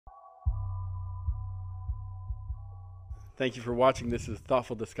Thank you for watching. This is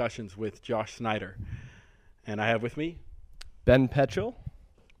Thoughtful Discussions with Josh Snyder. And I have with me, Ben Petchel.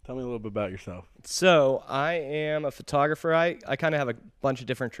 Tell me a little bit about yourself. So I am a photographer. I kind of have a bunch of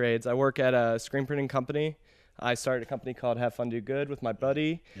different trades. I work at a screen printing company. I started a company called Have Fun Do Good with my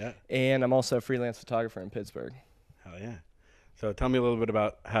buddy. Yeah. And I'm also a freelance photographer in Pittsburgh. Hell yeah. So tell me a little bit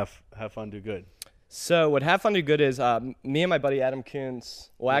about Have Fun Do Good. So what Have Fun Do Good is, me and my buddy Adam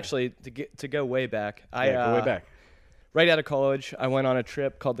Kuntz, actually, to go way back. Go way back. Right out of college, I went on a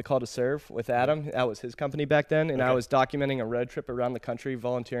trip called The Call to Serve with Adam. That was his company back then, and I was documenting a road trip around the country,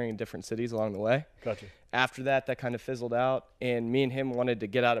 volunteering in different cities along the way. Gotcha. After that kind of fizzled out, and me and him wanted to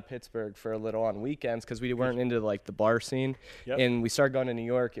get out of Pittsburgh for a little on weekends because we weren't into like the bar scene. Yep. And we started going to New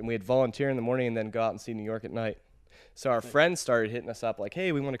York, and we'd volunteer in the morning and then go out and see New York at night. So our friends started hitting us up like,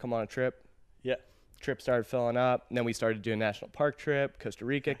 hey, we want to come on a trip. Yeah. Trip started filling up, and then we started doing a national park trip, Costa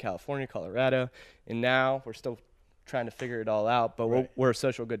Rica, California, Colorado, and now we're still trying to figure it all out, but we're a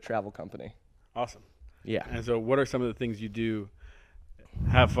social good travel company. Awesome. Yeah. And so what are some of the things you do?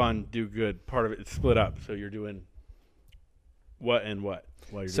 Have fun, do good. Part of it is split up. So you're doing what and what?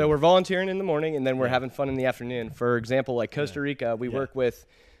 While you're So doing we're volunteering in the morning, and then we're having fun in the afternoon. For example, like Costa Rica, we work with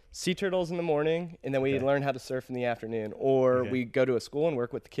sea turtles in the morning, and then we learn how to surf in the afternoon. Or we go to a school and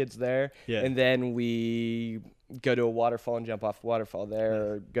work with the kids there, and then we go to a waterfall and jump off the waterfall there,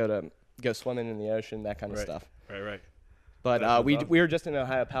 or go swimming in the ocean, that kind of stuff. Right. But we were just in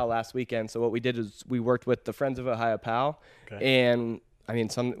Ohio Pal last weekend, so what we did is we worked with the Friends of Ohio Pal, and I mean,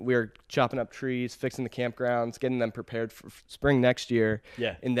 we were chopping up trees, fixing the campgrounds, getting them prepared for spring next year.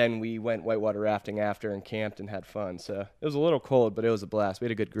 Yeah. And then we went whitewater rafting after and camped and had fun. So it was a little cold, but it was a blast. We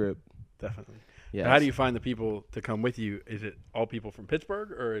had a good group. Definitely. Yeah. How do you find the people to come with you? Is it all people from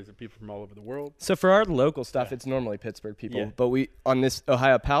Pittsburgh, or is it people from all over the world? So for our local stuff, it's normally Pittsburgh people. Yeah. But on this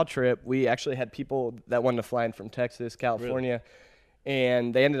Ohio Pal trip, we actually had people that wanted to fly in from Texas, California,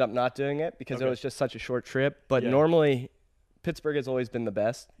 and they ended up not doing it because it was just such a short trip. But normally, Pittsburgh has always been the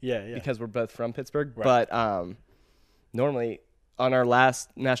best. Because we're both from Pittsburgh. Right. But normally, on our last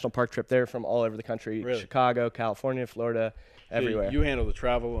national park trip, they're from all over the country: Chicago, California, Florida, everywhere. You handle the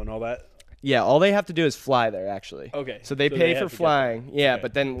travel and all that. Yeah, all they have to do is fly there, actually. Okay. So they pay for have to get flying. there. Yeah, Okay.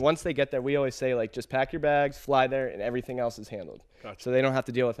 but then once they get there, we always say, like, just pack your bags, fly there, and everything else is handled. Gotcha. So they don't have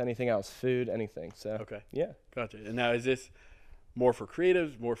to deal with anything else, food, anything. So, yeah. Gotcha. And now is this more for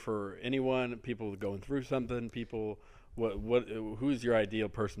creatives, more for anyone, people going through something, people, who's your ideal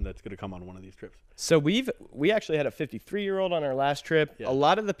person that's going to come on one of these trips? So we actually had a 53-year-old on our last trip. Yeah. A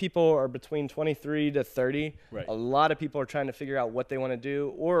lot of the people are between 23 to 30. Right. A lot of people are trying to figure out what they want to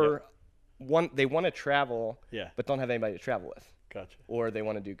do, or they want to travel, but don't have anybody to travel with. Gotcha. Or they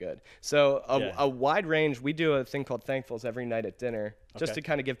want to do good. So a wide range. We do a thing called Thankfuls every night at dinner, just to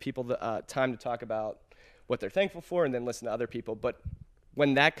kind of give people the time to talk about what they're thankful for, and then listen to other people. But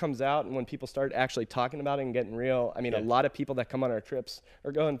when that comes out and when people start actually talking about it and getting real, I mean, a lot of people that come on our trips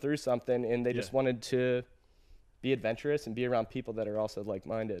are going through something, and they just wanted to be adventurous and be around people that are also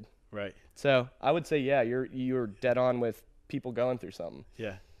like-minded. Right. So I would say, you're dead on with people going through something.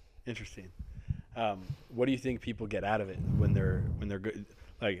 Yeah. Interesting. What do you think people get out of it when they're good?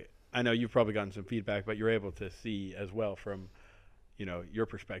 Like, I know you've probably gotten some feedback, but you're able to see as well from, your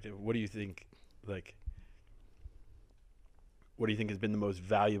perspective. What do you think? Like, what do you think has been the most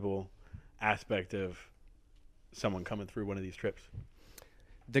valuable aspect of someone coming through one of these trips?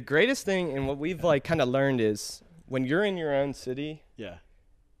 The greatest thing, and what we've kind of learned, is when you're in your own city,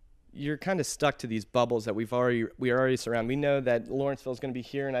 you're kind of stuck to these bubbles that we are already surrounded. We know that Lawrenceville is going to be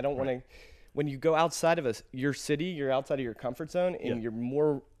here, and I don't want to. When you go outside of your city, you're outside of your comfort zone, and you're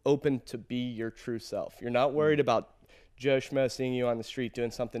more open to be your true self. You're not worried about Joe Schmo seeing you on the street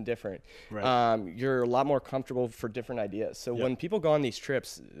doing something different. Right. You're a lot more comfortable for different ideas. So when people go on these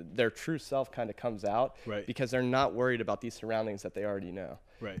trips, their true self kind of comes out because they're not worried about these surroundings that they already know.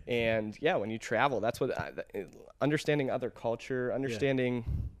 Right. And when you travel, that's what understanding other culture, understanding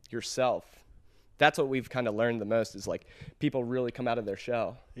yourself. That's what we've kind of learned the most, is like people really come out of their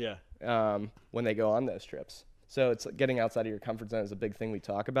shell. When they go on those trips. So it's getting outside of your comfort zone is a big thing we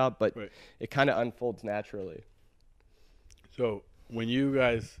talk about, but it kind of unfolds naturally. So when you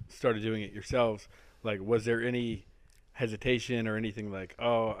guys started doing it yourselves, like, was there any hesitation or anything like,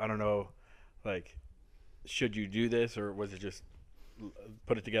 oh, I don't know, like, should you do this, or was it just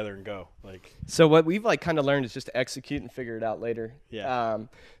put it together and go? Like, so what we've kind of learned is just to execute and figure it out later.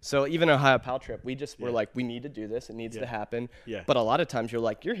 So even Ohio Pal trip, we just were like, we need to do this. It needs to happen. But a lot of times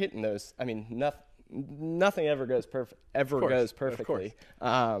you're hitting those. I mean, nothing ever goes perfectly.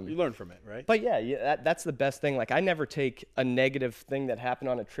 You learn from it, right? But yeah, that's the best thing. Like I never take a negative thing that happened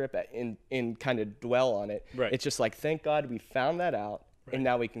on a trip in kind of dwell on it. Right. It's just like, thank God we found that out. Right. And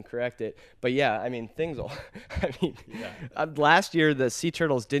now we can correct it. But yeah, I mean, last year the sea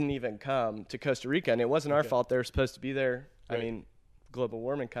turtles didn't even come to Costa Rica, and it wasn't our fault. They were supposed to be there. Right. I mean, global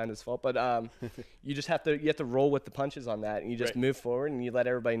warming kind of's fault. But you have to roll with the punches on that, and you just move forward, and you let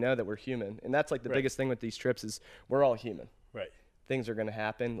everybody know that we're human. And that's like the biggest thing with these trips is we're all human. Right. Things are going to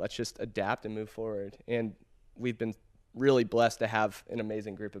happen. Let's just adapt and move forward. And we've been really blessed to have an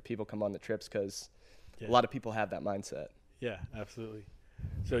amazing group of people come on the trips because a lot of people have that mindset. Yeah, absolutely.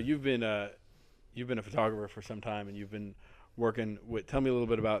 So you've been a photographer for some time, and you've been working with. Tell me a little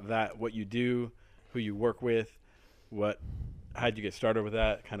bit about that. What you do, who you work with, how'd you get started with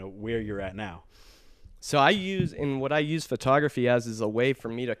that? Kind of where you're at now. So what I use photography as is a way for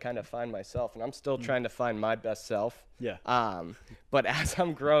me to kind of find myself, and I'm still trying to find my best self. Yeah. But as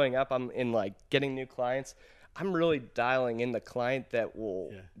I'm growing up, I'm in like getting new clients. I'm really dialing in the client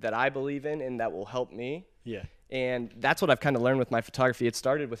that I believe in and that will help me. Yeah. And that's what I've kind of learned with my photography. It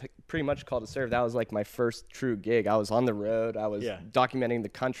started with pretty much Call to Serve. That was like my first true gig. I was on the road. I was documenting the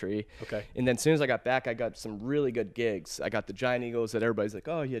country. Okay. And then as soon as I got back, I got some really good gigs. I got the Giant Eagles that everybody's like,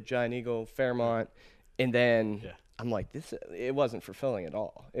 oh, yeah, Giant Eagle, Fairmont. And then I'm like, it wasn't fulfilling at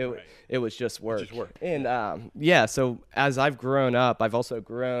all. It was just work. And so as I've grown up, I've also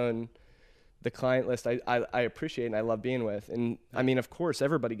grown the client list I appreciate and I love being with. And I mean, of course,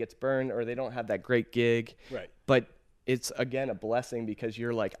 everybody gets burned or they don't have that great gig. Right. But it's, again, a blessing because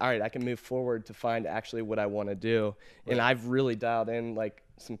you're like, all right, I can move forward to find actually what I want to do. Right. And I've really dialed in like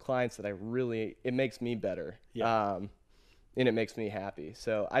some clients that it makes me better. Yeah. And it makes me happy.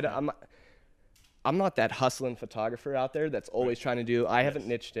 So I'm not that hustling photographer out there that's always trying to do. I haven't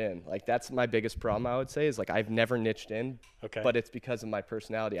niched in. Like that's my biggest problem, I would say, is like I've never niched in. Okay. But it's because of my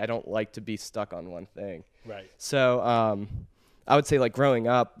personality. I don't like to be stuck on one thing. Right. So I would say like growing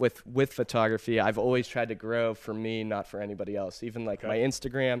up with photography, I've always tried to grow for me, not for anybody else. Even like my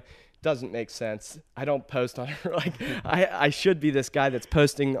Instagram doesn't make sense. I don't post on like I should be this guy that's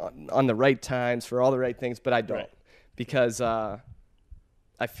posting on the right times for all the right things, but I don't because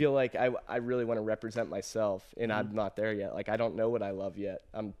I feel like I really want to represent myself, and I'm not there yet. Like, I don't know what I love yet.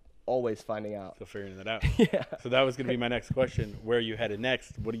 I'm always finding out. Still figuring it out. Yeah. So that was going to be my next question. Where are you headed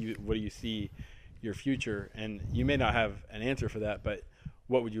next? What do you see your future? And you may not have an answer for that, but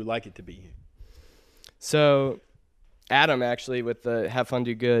what would you like it to be? So Adam, actually, with the Have Fun,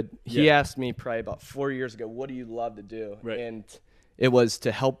 Do Good, he asked me probably about 4 years ago, what do you love to do? Right. And it was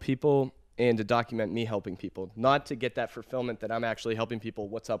to help people and to document me helping people, not to get that fulfillment that I'm actually helping people.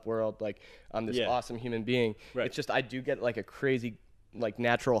 What's up, world? Like, I'm this awesome human being. Right. It's just I do get like a crazy, like,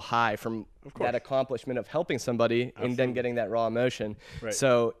 natural high from that accomplishment of helping somebody and then getting that raw emotion. Right.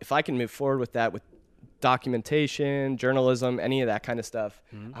 So if I can move forward with that, with documentation, journalism, any of that kind of stuff,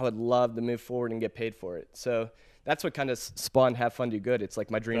 I would love to move forward and get paid for it. So that's what kind of spawned Have Fun, Do Good. It's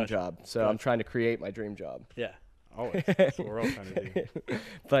like my dream job. So I'm trying to create my dream job. Yeah. Always. That's what we're all trying to do.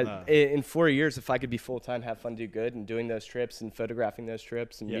 But in 4 years, if I could be full-time, Have Fun, Do Good, and doing those trips and photographing those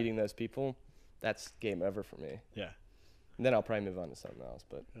trips and meeting those people, that's game over for me. Yeah. And then I'll probably move on to something else,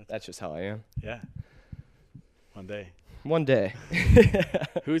 but that's just how I am. Yeah. One day. One day.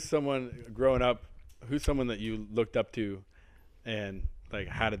 Who's someone growing up, who's someone that you looked up to, and like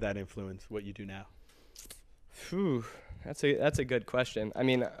how did that influence what you do now? Whew. That's a good question. I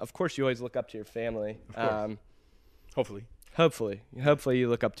mean, of course, you always look up to your family. Of course. Hopefully you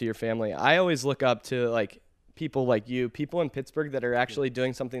look up to your family. I always look up to like people like you, people in Pittsburgh that are actually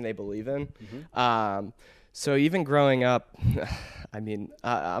doing something they believe in. So even growing up, I mean,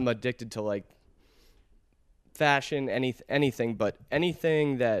 I'm addicted to like fashion, anything, but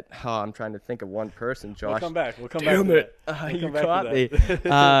anything that I'm trying to think of one person. Josh, we'll come back. Damn it, you caught me.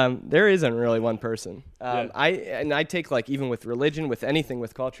 There isn't really one person. I take like even with religion, with anything,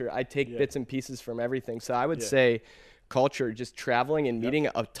 with culture, I take bits and pieces from everything. So I would say culture, just traveling and meeting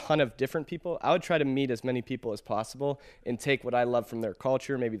a ton of different people. I would try to meet as many people as possible and take what I love from their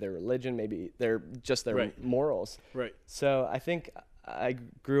culture, maybe their religion, maybe their morals. Right. So I think I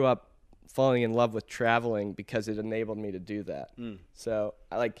grew up falling in love with traveling because it enabled me to do that. So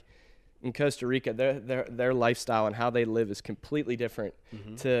I like in Costa Rica, their lifestyle and how they live is completely different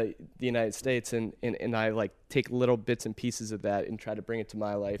to the United States. And I like take little bits and pieces of that and try to bring it to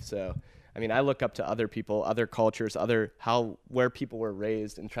my life. So, I mean, I look up to other people, other cultures, where people were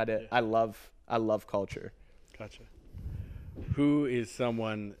raised and try to, I love culture. Gotcha. Who is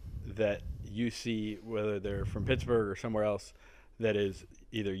someone that you see, whether they're from Pittsburgh or somewhere else, that is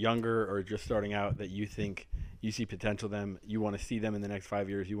either younger or just starting out that you think you see potential them, you want to see them in the next 5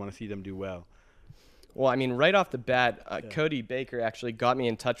 years, you want to see them do well? Well, I mean, right off the bat, Cody Baker actually got me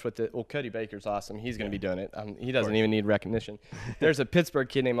in touch with it. Well, Cody Baker's awesome. He's going to be doing it. He doesn't even need recognition. There's a Pittsburgh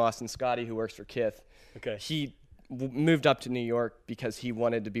kid named Austin Scotty who works for Kith. Okay. He moved up to New York because he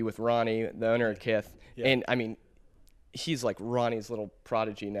wanted to be with Ronnie, the owner of Kith. Yeah. And, I mean, he's like Ronnie's little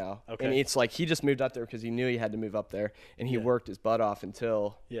prodigy now. Okay. And it's like he just moved up there because he knew he had to move up there, and he worked his butt off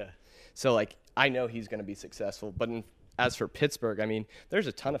until. Yeah. So, like, I know he's going to be successful. But as for Pittsburgh, I mean, there's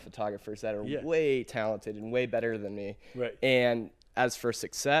a ton of photographers that are way talented and way better than me. Right. And as for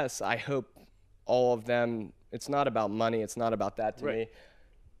success, I hope all of them, it's not about money. It's not about that to me.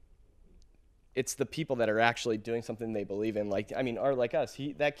 It's the people that are actually doing something they believe in. Like, I mean, are like us.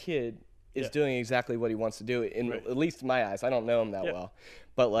 That kid is doing exactly what he wants to do, at least in my eyes. I don't know him that well.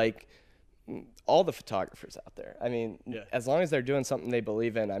 But, like, all the photographers out there, I mean, as long as they're doing something they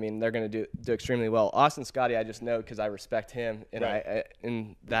believe in, I mean, they're going to do extremely well. Austin Scotty, I just know because I respect him, and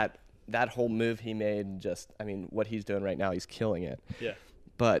and that whole move he made, and just, I mean, what he's doing right now, he's killing it. Yeah.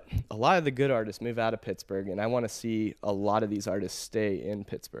 But a lot of the good artists move out of Pittsburgh, and I want to see a lot of these artists stay in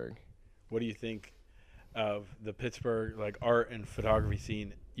Pittsburgh. What do you think of the Pittsburgh, like, art and photography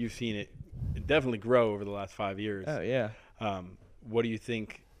scene? You've seen it definitely grow over the last 5 years. Oh, yeah. What do you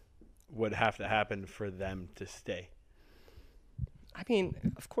think would have to happen for them to stay? I mean,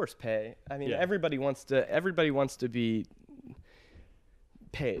 of course, pay. I mean, everybody wants to be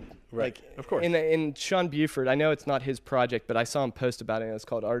paid. Right. Like, of course. In Sean Buford, I know it's not his project, but I saw him post about it, and it's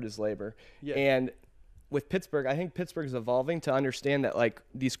called Art is Labor. Yeah. And with Pittsburgh, I think Pittsburgh's evolving to understand that, like,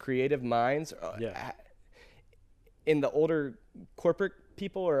 these creative minds in the older corporate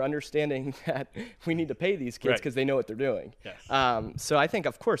people are understanding that we need to pay these kids because they know what they're doing. Yes. So I think,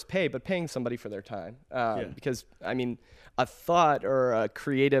 of course, but paying somebody for their time. Because, I mean, a thought or a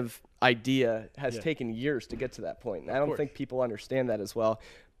creative idea has taken years to get to that point. And I don't think people understand that as well.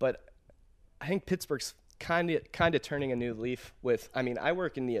 But I think Pittsburgh's kind of turning a new leaf with, I mean, I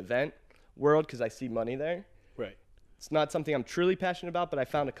work in the event world because I see money there. Right. It's not something I'm truly passionate about, but I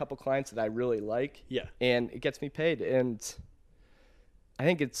found a couple clients that I really like. Yeah. And it gets me paid. And I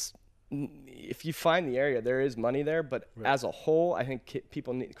think if you find the area, there is money there, but as a whole, I think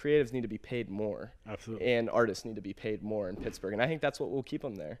creatives need to be paid more. Absolutely. And artists need to be paid more in Pittsburgh. And I think that's what will keep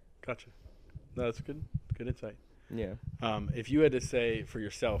them there. Gotcha. No, that's good insight. Yeah. If you had to say for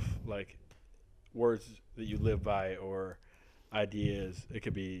yourself, like, words that you live by or ideas, it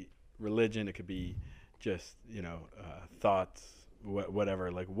could be religion, it could be just, thoughts,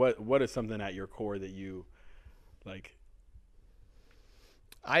 whatever. Like, what is something at your core that you, like?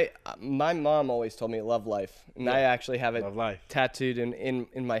 My mom always told me love life, and I actually have it tattooed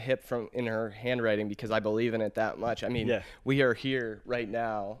in my hip in her handwriting because I believe in it that much. I mean, we are here right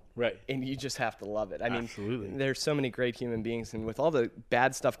now, and you just have to love it. I mean, there's so many great human beings, and with all the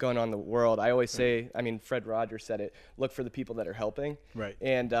bad stuff going on in the world, I always say, I mean, Fred Rogers said it, look for the people that are helping. Right.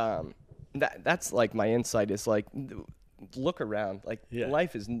 And that's like my insight is, like, look around. Like,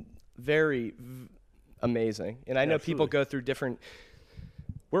 life is very amazing, and I know people go through different.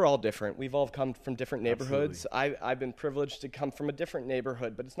 We're all different. We've all come from different neighborhoods. I've been privileged to come from a different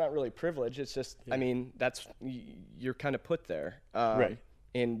neighborhood, but it's not really privilege. It's just, I mean, you're kind of put there. Right.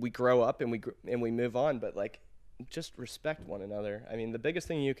 And we grow up and we move on, but, like, just respect one another. I mean, the biggest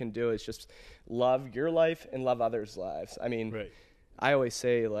thing you can do is just love your life and love others' lives. I mean, I always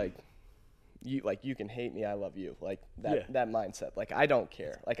say, like, you can hate me, I love you. Like, that mindset. Like, I don't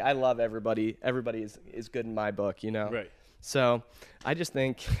care. Like, I love everybody. Everybody is good in my book, Right. So I just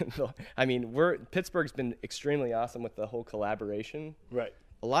think, I mean, Pittsburgh's been extremely awesome with the whole collaboration. Right.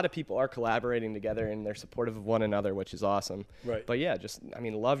 A lot of people are collaborating together and they're supportive of one another, which is awesome. Right. But yeah, just, I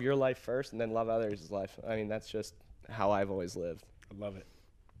mean, love your life first and then love others' life. I mean, that's just how I've always lived. I love it.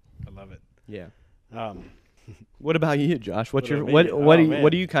 Yeah. What about you, Josh? What's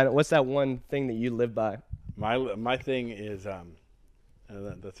what's that one thing that you live by? My thing is,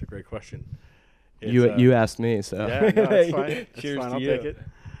 that's a great question. You asked me, so yeah, no, that's fine. Cheers fine. I'll take it.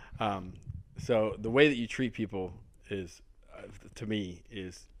 So the way that you treat people is, to me,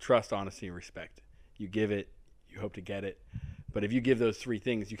 is trust, honesty, and respect. You give it, you hope to get it. But if you give those three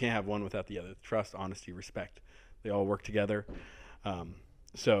things, you can't have one without the other. Trust, honesty, respect. They all work together.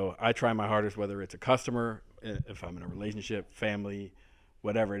 So I try my hardest, whether it's a customer, if I'm in a relationship, family,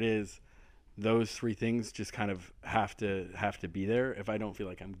 whatever it is. Those three things just kind of have to be there. If I don't feel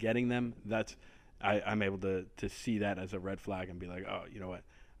like I'm getting them, I'm able to see that as a red flag and be like, oh, you know what?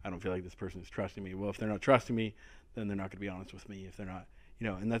 I don't feel like this person is trusting me. Well, if they're not trusting me, then they're not going to be honest with me. If they're not,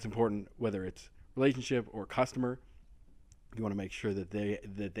 and that's important, whether it's relationship or customer. You want to make sure that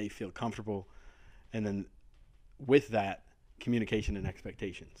they feel comfortable, and then with that, communication and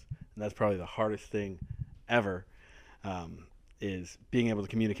expectations. And that's probably the hardest thing ever, is being able to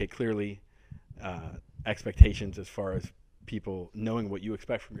communicate clearly, expectations as far as people knowing what you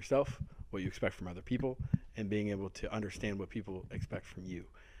expect from yourself, what you expect from other people, and being able to understand what people expect from you.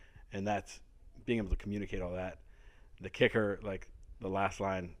 And that's being able to communicate all that. The kicker, like the last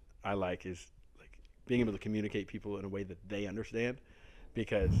line I like, is like being able to communicate people in a way that they understand,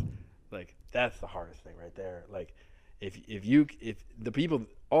 because like that's the hardest thing right there. Like if the people,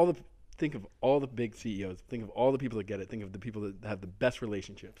 think of all the big CEOs, think of all the people that get it, think of the people that have the best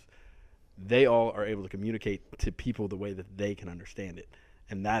relationships. They all are able to communicate to people the way that they can understand it.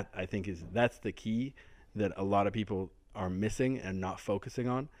 And that, I think, that's the key that a lot of people are missing and not focusing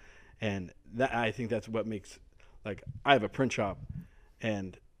on. And that, I think that's what makes, like, I have a print shop,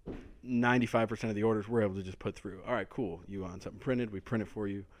 and 95% of the orders we're able to just put through. All right, cool. You want something printed? We print it for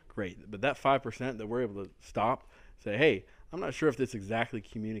you. Great. But that 5% that we're able to stop, say, hey, I'm not sure if this exactly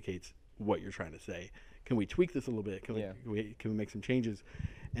communicates what you're trying to say. Can we tweak this a little bit? Can we make some changes?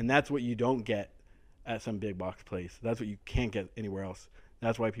 And that's what you don't get at some big box place. That's what you can't get anywhere else.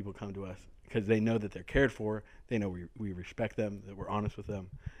 That's why people come to us, because they know that they're cared for. They know we respect them, that we're honest with them.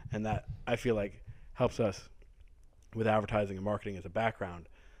 And that, I feel like, helps us with advertising and marketing as a background.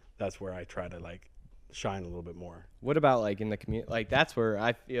 That's where I try to like shine a little bit more. What about like in the community? Like that's where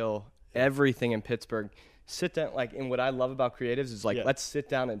I feel everything in Pittsburgh, sit down, like, and what I love about creatives is like, let's sit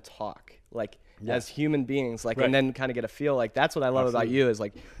down and talk, like as human beings, like, and then kind of get a feel. Like that's what I love about you, is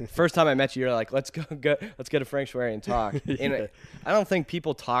like first time I met you, you're like, let's get a Frank Schwery and talk. And I don't think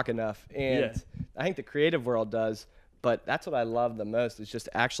people talk enough, and I think the creative world does, but that's what I love the most, is just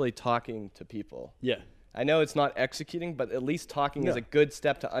actually talking to people. I know it's not executing, but at least talking is a good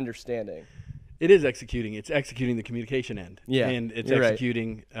step to understanding. It is executing. It's executing the communication end. And it's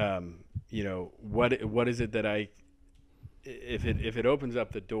executing, you know, what is it that if it opens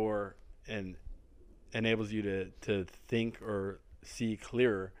up the door and enables you to think or see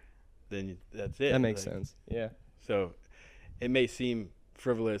clearer, then that's it. That makes sense. Yeah. So it may seem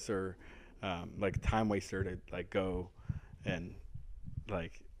frivolous or like a time waster to like go and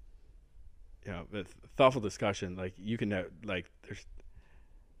like, you know, with thoughtful discussion, like you can know, like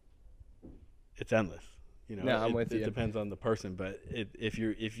it's endless, you know. I'm with you. It depends on the person, but if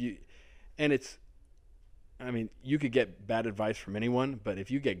you and it's, I mean, you could get bad advice from anyone, but if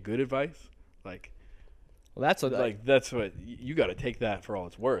you get good advice, like, well, that's what, like that's what you got to take that for all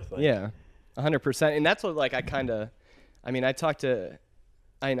it's worth. Like, 100%. And that's what, like, I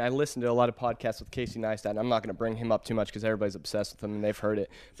listened to a lot of podcasts with Casey Neistat. I'm not going to bring him up too much because everybody's obsessed with him and they've heard it.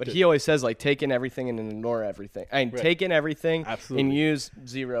 But he always says, like, take in everything and ignore everything. Take in everything and use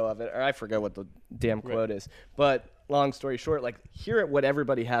zero of it. Or I forget what the damn quote is. But long story short, like, hear what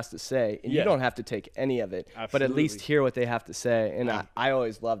everybody has to say, and you don't have to take any of it. But at least hear what they have to say. And I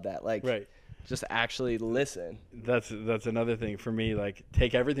always love that. Like, just actually listen. That's another thing for me. Like,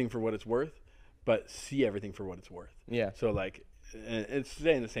 take everything for what it's worth, but see everything for what it's worth. So, like, and it's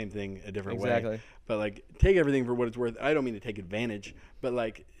saying the same thing a different way. But like, take everything for what it's worth. I don't mean to take advantage, but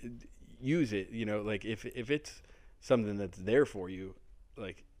like, use it. You know, like if it's something that's there for you,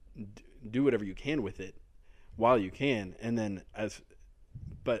 like do whatever you can with it while you can, and then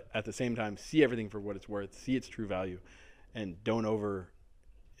but at the same time, see everything for what it's worth. See its true value, and don't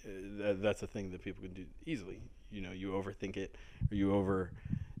that's a thing that people can do easily. You know, you overthink it, or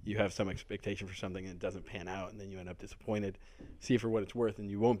you have some expectation for something and it doesn't pan out, and then you end up disappointed. See it for what it's worth, and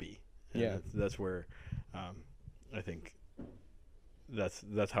you won't be. And that's where I think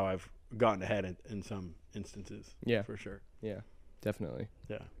that's how I've gotten ahead in some instances. For sure. Definitely.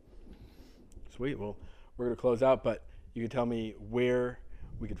 Sweet. Well, we're going to close out, but you can tell me where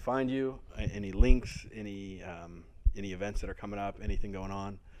we could find you, any links, any events that are coming up, anything going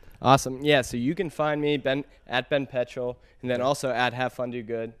on. Awesome. Yeah, so you can find me at Ben Petrel, and then also at Have Fun Do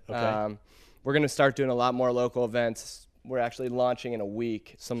Good. We're going to start doing a lot more local events. We're actually launching in a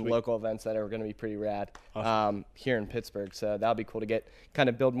week some local events that are going to be pretty rad here in Pittsburgh. So that'll be cool to kind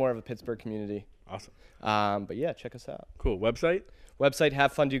of build more of a Pittsburgh community. Awesome. But yeah, check us out. Cool. Website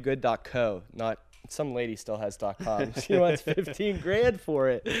havefundogood.co, not some lady still has .com. She wants $15,000 for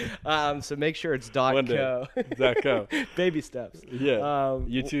it. So make sure it's .co. .co. Baby steps.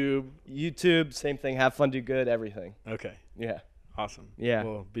 YouTube, same thing. Have Fun Do Good. Everything. Okay. Awesome. Yeah.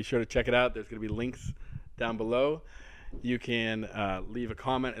 Well, be sure to check it out. There's going to be links down below. You can leave a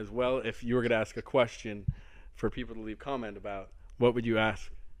comment as well. If you were going to ask a question for people to leave comment about, what would you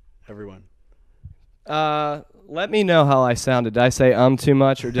ask everyone? Let me know how I sounded. Did I say too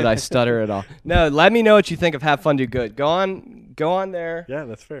much, or did I stutter at all? No, let me know what you think of Have Fun Do Good. Go on there. Yeah,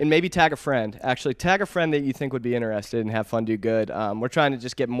 that's fair. And maybe tag a friend. Actually, tag a friend that you think would be interested in Have Fun Do Good. We're trying to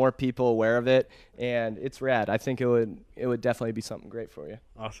just get more people aware of it, and it's rad. I think it would definitely be something great for you.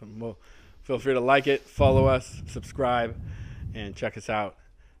 Awesome. Well, feel free to like it, follow us, subscribe, and check us out.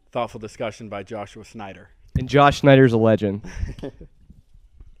 Thoughtful Discussion by Joshua Snyder. And Josh Snyder's a legend.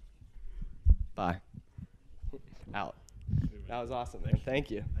 Bye. Out. That was awesome, man.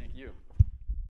 Thank you. Thank you.